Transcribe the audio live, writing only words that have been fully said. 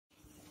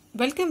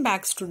Welcome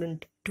back,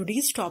 student.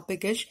 Today's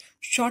topic is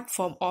short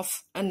form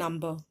of a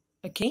number.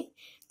 Okay,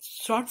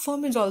 short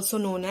form is also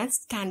known as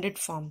standard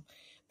form.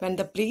 When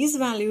the place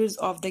values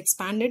of the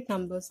expanded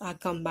numbers are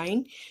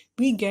combined,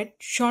 we get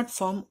short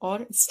form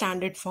or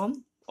standard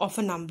form of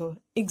a number.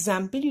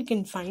 Example, you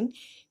can find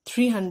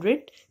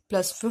 300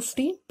 plus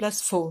 50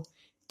 plus 4.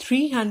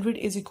 300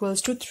 is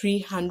equals to 3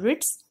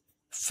 hundreds,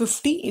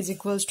 50 is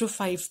equals to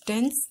 5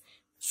 tens,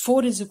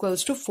 4 is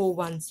equals to 4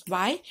 ones.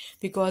 Why?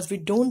 Because we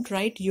don't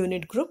write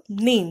unit group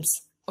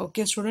names.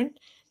 Okay, student.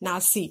 Now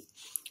see,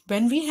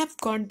 when we have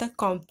got the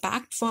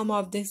compact form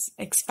of this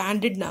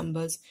expanded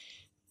numbers,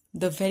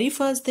 the very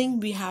first thing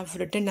we have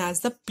written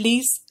as the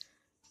place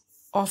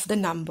of the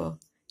number.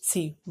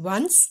 See,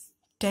 ones,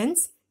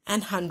 tens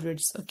and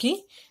hundreds.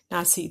 Okay.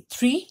 Now see,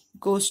 3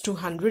 goes to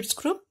hundreds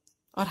group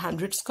or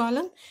hundreds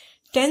column.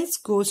 Tens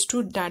goes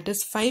to, that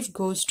is 5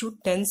 goes to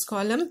tens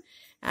column,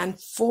 and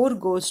 4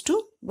 goes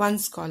to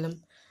ones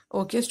column.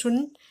 Okay,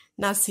 student.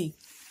 Now see,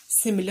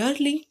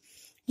 similarly,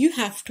 you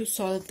have to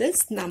solve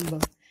this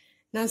number.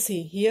 Now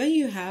see, here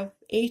you have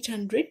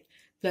 800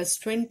 plus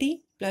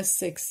 20 plus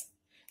 6.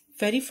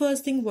 Very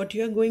first thing what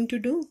you are going to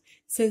do,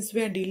 since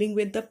we are dealing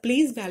with the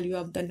place value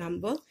of the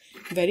number,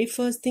 very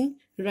first thing,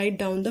 write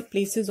down the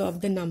places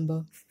of the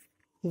number.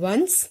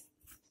 Ones,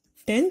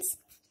 tens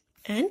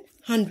and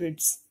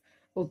hundreds.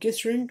 Okay,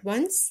 student.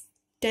 Ones,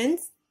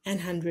 tens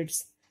and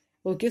hundreds.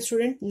 Okay,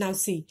 student. Now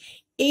see,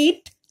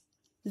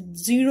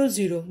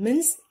 800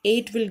 means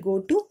 8 will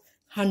go to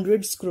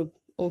hundreds group.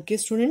 Okay,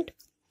 student.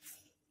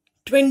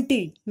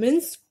 20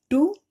 means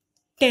 2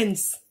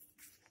 tens.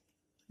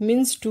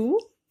 Means 2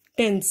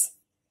 tens.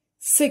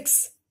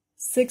 6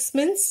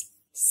 means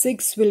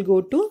 6 will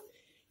go to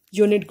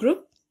unit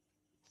group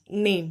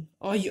name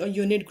or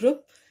unit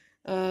group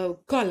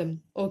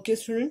column. Okay,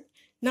 student.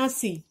 Now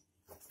see,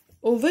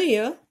 over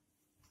here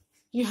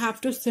you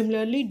have to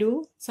similarly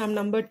do sum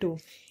number 2.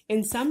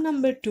 In sum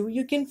number 2,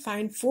 you can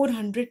find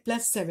 400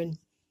 plus 7.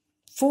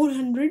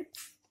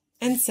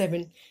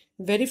 407.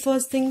 Very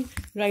first thing,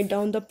 write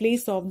down the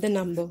place of the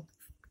number.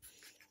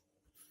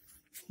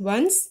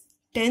 Ones,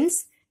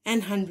 tens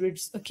and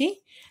hundreds. Okay.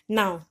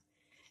 Now,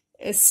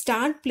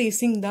 start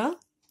placing the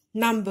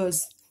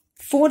numbers.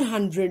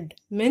 400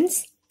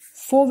 means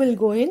 4 will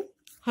go in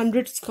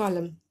hundreds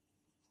column.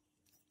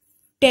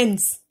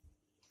 Tens.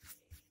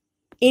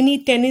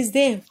 Any 10 is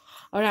there?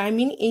 Or I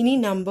mean any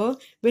number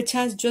which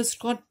has just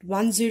got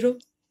 1 0?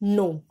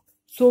 No.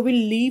 So we'll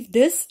leave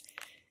this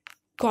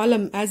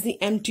column as the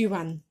empty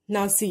one.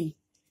 Now see.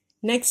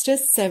 Next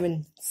is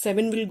 7.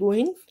 7 will go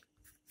in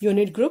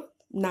unit group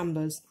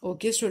numbers.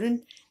 Okay,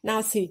 student. Now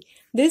see.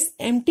 This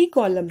empty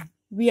column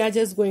we are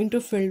just going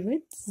to fill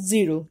with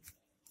 0.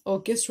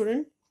 Okay,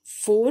 student.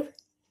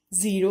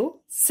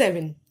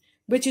 407,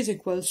 which is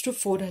equals to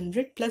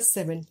 400 plus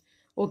 7.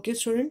 Okay,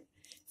 student.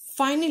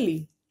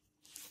 Finally,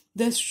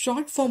 the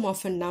short form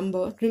of a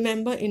number,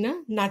 remember in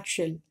a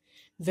nutshell.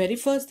 Very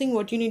first thing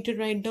what you need to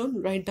write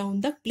down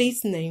the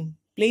place name.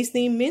 Place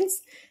name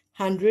means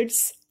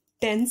hundreds,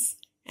 tens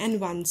and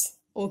ones.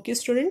 Okay,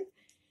 student.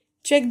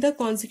 Check the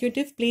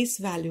consecutive place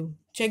value.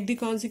 Check the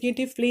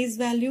consecutive place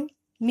value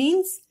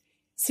means,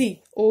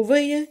 see, over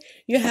here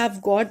you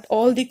have got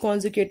all the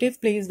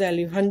consecutive place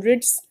value,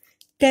 hundreds,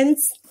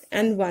 tens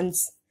and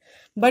ones.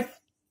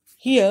 But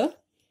here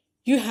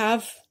you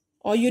have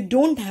or you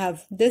don't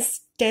have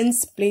this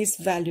tens place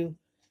value.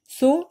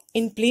 So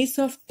in place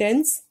of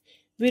tens,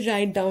 we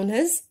write down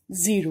as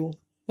 0.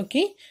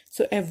 Okay.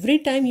 So every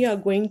time you are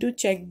going to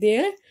check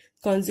their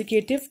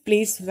consecutive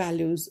place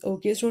values.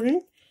 Okay,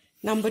 student.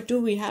 Number 2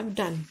 we have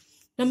done.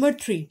 Number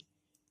 3,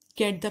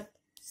 get the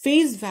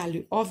face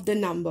value of the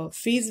number.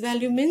 Face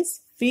value means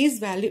face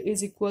value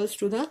is equals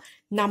to the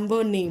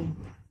number name.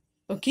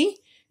 Okay.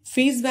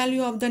 Face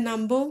value of the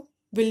number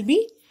will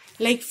be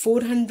like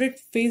 400.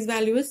 Face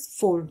value is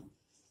 4.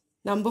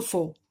 Number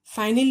 4.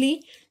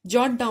 Finally,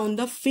 jot down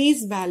the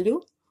face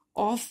value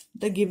of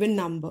the given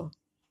number.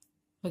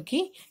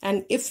 Okay.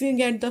 And if you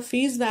get the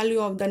face value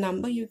of the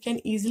number, you can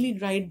easily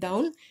write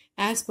down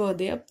as per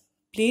their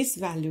place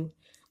value.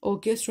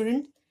 Okay,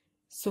 student.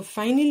 So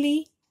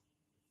finally,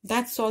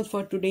 that's all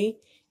for today.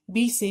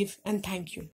 Be safe and thank you.